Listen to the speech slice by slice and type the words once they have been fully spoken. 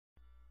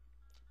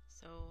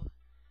So,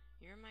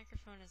 your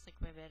microphone is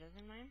like way better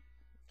than mine.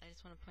 I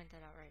just want to point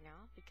that out right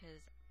now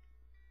because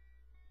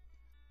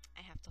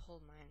I have to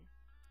hold mine,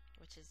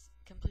 which is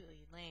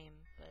completely lame,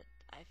 but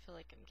I feel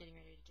like I'm getting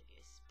ready to give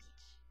you a speech.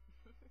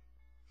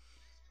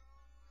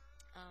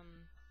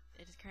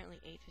 It is currently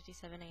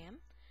 8:57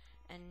 a.m.,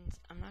 and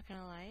I'm not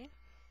gonna lie,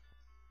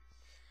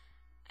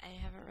 I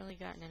haven't really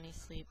gotten any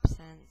sleep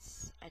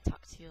since I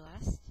talked to you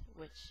last,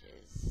 which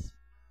is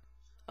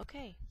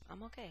okay.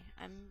 I'm okay.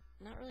 I'm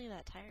not really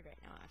that tired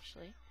right now,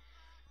 actually.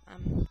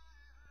 I'm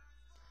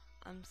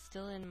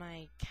still in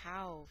my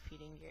cow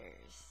feeding gear.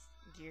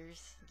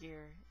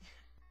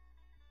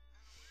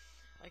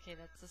 Okay,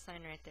 that's a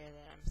sign right there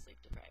that I'm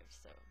sleep deprived.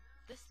 So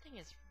this thing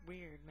is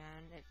weird,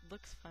 man. It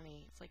looks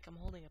funny. It's like I'm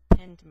holding a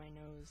pen to my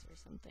nose or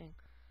something.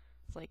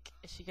 It's like,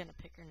 is she gonna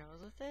pick her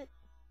nose with it?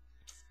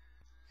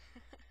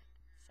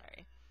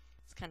 Sorry,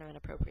 it's kind of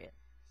inappropriate,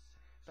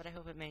 but I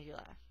hope it made you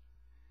laugh.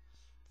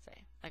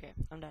 Say, okay,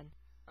 I'm done.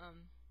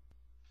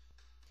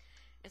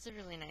 It's a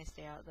really nice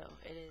day out though.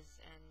 It is,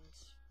 and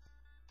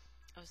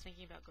I was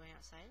thinking about going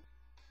outside.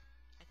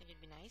 I think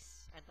it'd be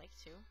nice. I'd like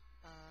to.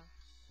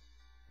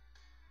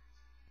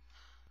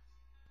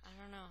 I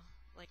don't know.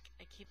 Like,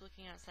 I keep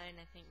looking outside and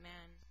I think,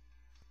 man,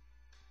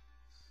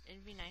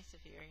 it'd be nice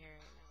if you were here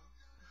right now.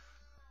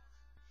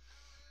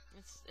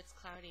 It's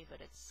cloudy,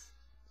 but it's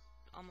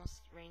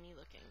almost rainy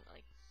looking.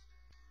 Like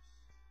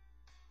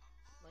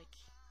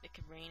it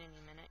could rain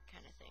any minute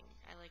kind of thing.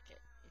 I like it.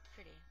 It's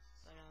pretty.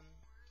 But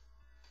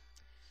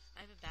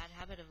I have a bad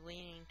habit of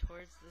leaning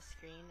towards the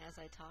screen as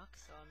I talk,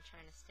 so I'm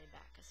trying to stay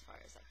back as far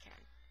as I can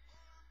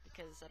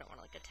because I don't want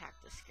to like attack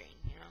the screen,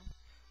 you know?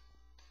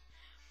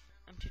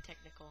 I'm too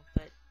technical,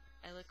 but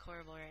I look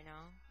horrible right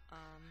now.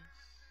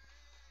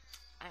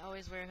 I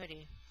always wear a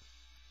hoodie.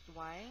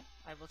 Why?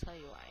 I will tell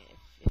you why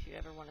if you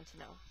ever wanted to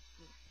know.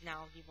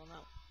 Now you will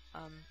know.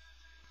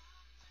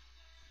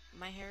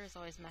 My hair is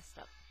always messed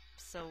up,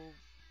 so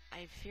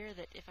I fear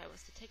that if I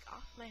was to take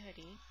off my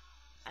hoodie,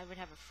 I would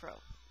have a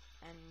fro,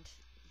 and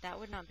that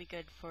would not be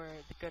good for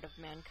the good of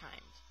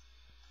mankind.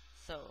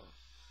 So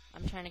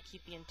I'm trying to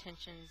keep the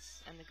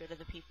intentions and the good of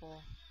the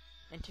people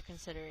into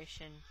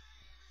consideration.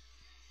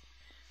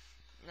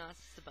 No,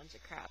 it's just a bunch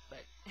of crap,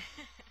 but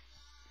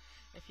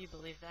if you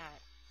believe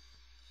that.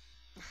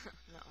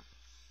 No.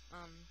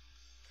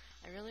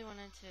 I really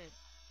wanted to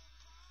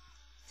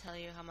tell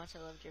you how much I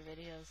loved your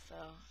videos,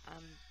 though.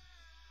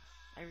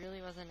 I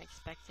really wasn't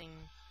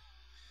expecting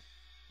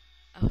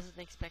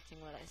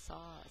what I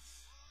saw.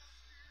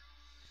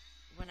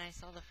 When I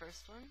saw the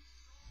first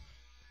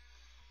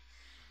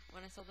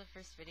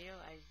video,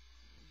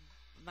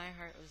 my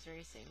heart was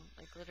racing,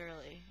 like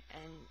literally,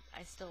 and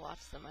I still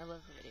watch them. I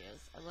love the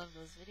videos. I love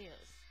those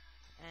videos.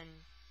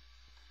 And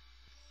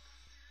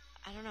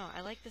I don't know,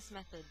 I like this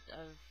method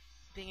of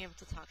being able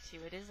to talk to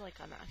you. It is like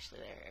I'm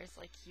actually there. It's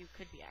like you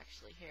could be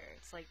actually here.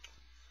 It's like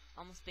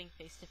almost being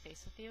face to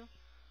face with you,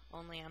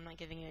 only I'm not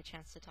giving you a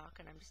chance to talk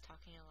and I'm just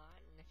talking a lot,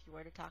 and if you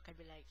were to talk I'd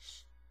be like,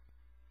 shh.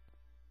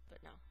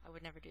 But no, I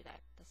would never do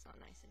that. That's not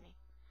nice of me.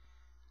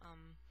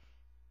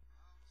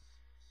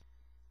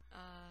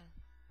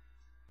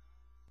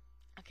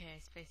 Okay, I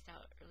spaced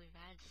out really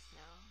bad just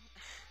now.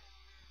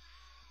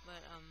 But,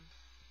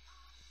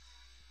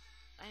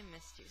 I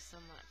missed you so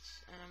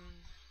much, and I'm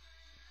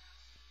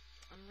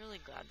really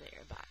glad that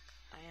you're back.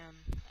 I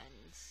am,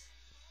 and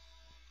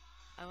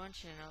I want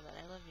you to know that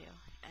I love you,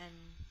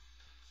 and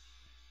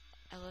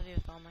I love you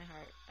with all my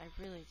heart. I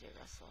really do,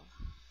 Russell.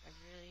 I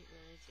really,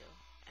 really do,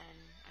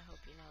 and I hope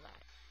you know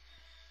that.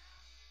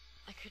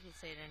 I couldn't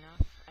say it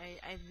enough.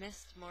 I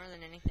missed more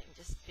than anything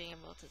just being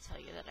able to tell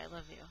you that I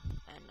love you,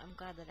 and I'm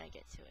glad that I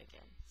get to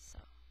again, so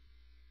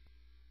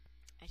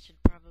I should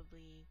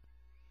probably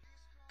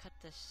cut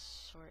this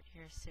short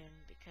here soon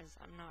because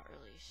I'm not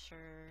really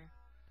sure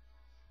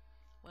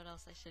what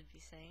else I should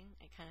be saying.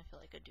 I kind of feel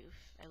like a doof.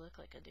 I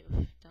look like a doof.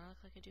 Don't I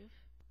look like a doof?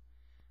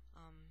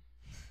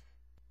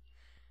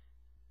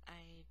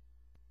 I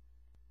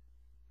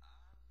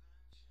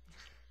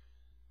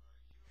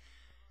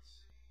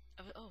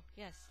oh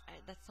yes,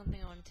 that's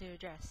something I wanted to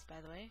address, by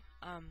the way.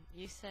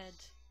 You said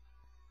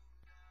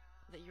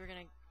that you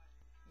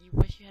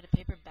wish you had a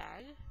paper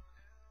bag?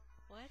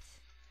 What?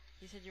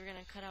 You said you were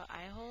gonna cut out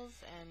eye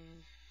holes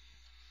and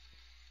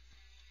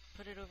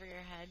put it over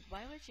your head?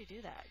 Why would you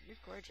do that? You're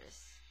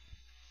gorgeous.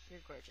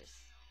 You're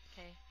gorgeous,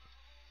 okay?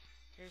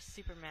 You're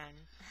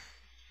Superman.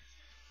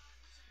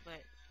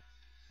 But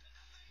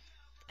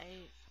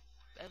I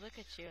look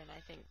at you and I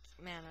think,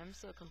 man, I'm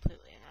so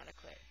completely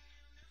inadequate.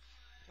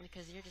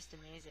 Because you're just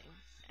amazing,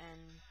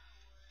 and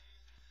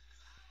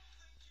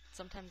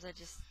sometimes I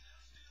just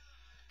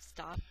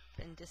stop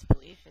in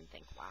disbelief and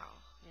think, wow,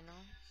 you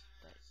know?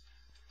 But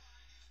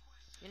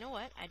you know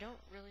what? I don't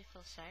really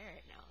feel shy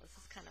right now. This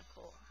is kind of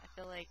cool. I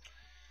feel like,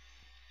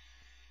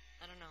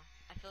 I don't know,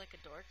 I feel like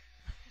a dork.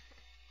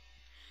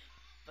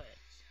 But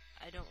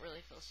I don't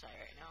really feel shy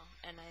right now,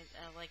 and I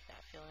like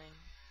that feeling.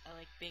 I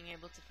like being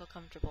able to feel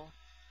comfortable,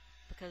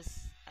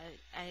 because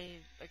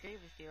I agree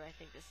with you. I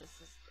think this is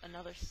just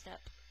another step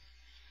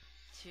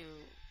to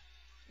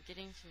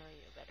getting to know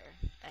you better,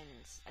 and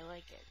I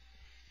like it.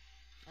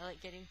 I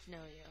like getting to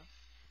know you,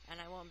 and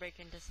I won't break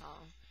into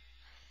song.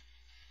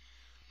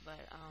 But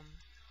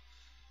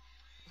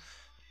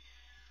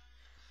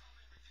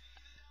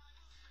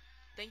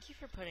thank you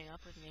for putting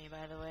up with me.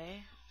 By the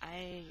way,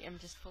 I am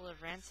just full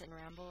of rants and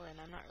ramble, and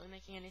I'm not really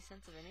making any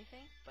sense of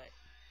anything. But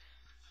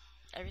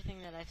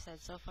everything that I've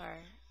said so far,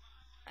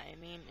 I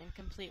mean in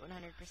complete 100%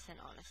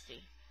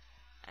 honesty,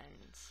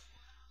 and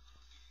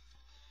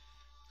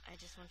I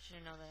just want you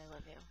to know that I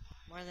love you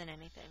more than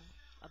anything.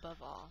 Above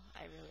all,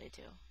 I really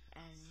do.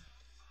 And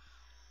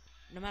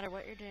no matter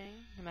what you're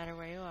doing, no matter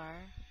where you are,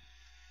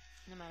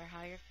 no matter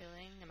how you're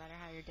feeling, no matter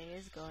how your day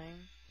is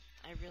going,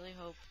 I really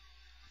hope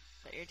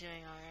that you're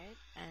doing alright.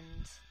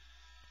 And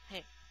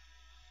hey,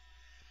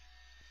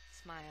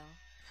 smile.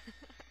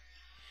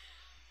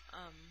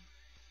 um,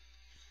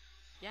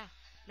 yeah,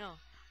 no,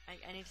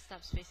 I need to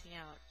stop spacing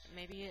out.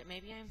 Maybe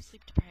I'm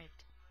sleep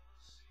deprived.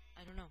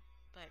 I don't know.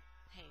 But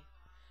hey,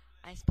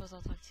 I suppose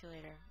I'll talk to you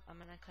later. I'm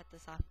gonna cut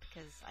this off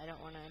because I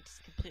don't want to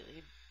just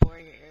completely bore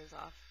your ears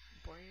off.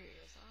 Bore your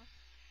ears off?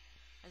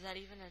 Is that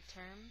even a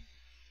term?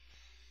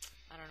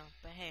 I don't know.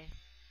 But hey,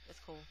 it's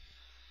cool.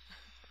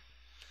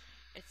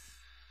 It's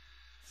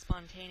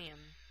spontaneum.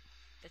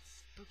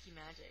 It's spooky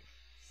magic.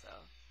 So,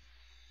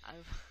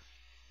 I've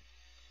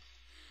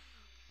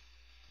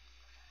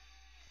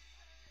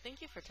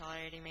thank you for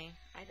tolerating me.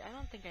 I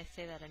don't think I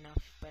say that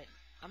enough, but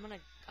I'm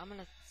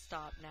gonna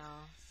stop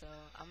now. So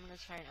I'm gonna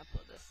try and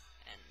upload this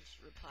and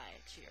reply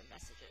to your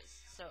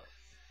messages. So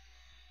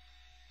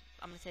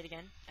I'm gonna say it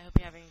again. I hope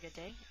you're having a good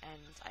day,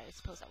 and I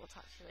suppose I will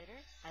talk to you later.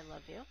 I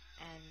love you,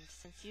 and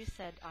since you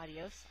said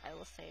adios, I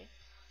will say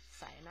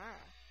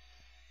sayonara.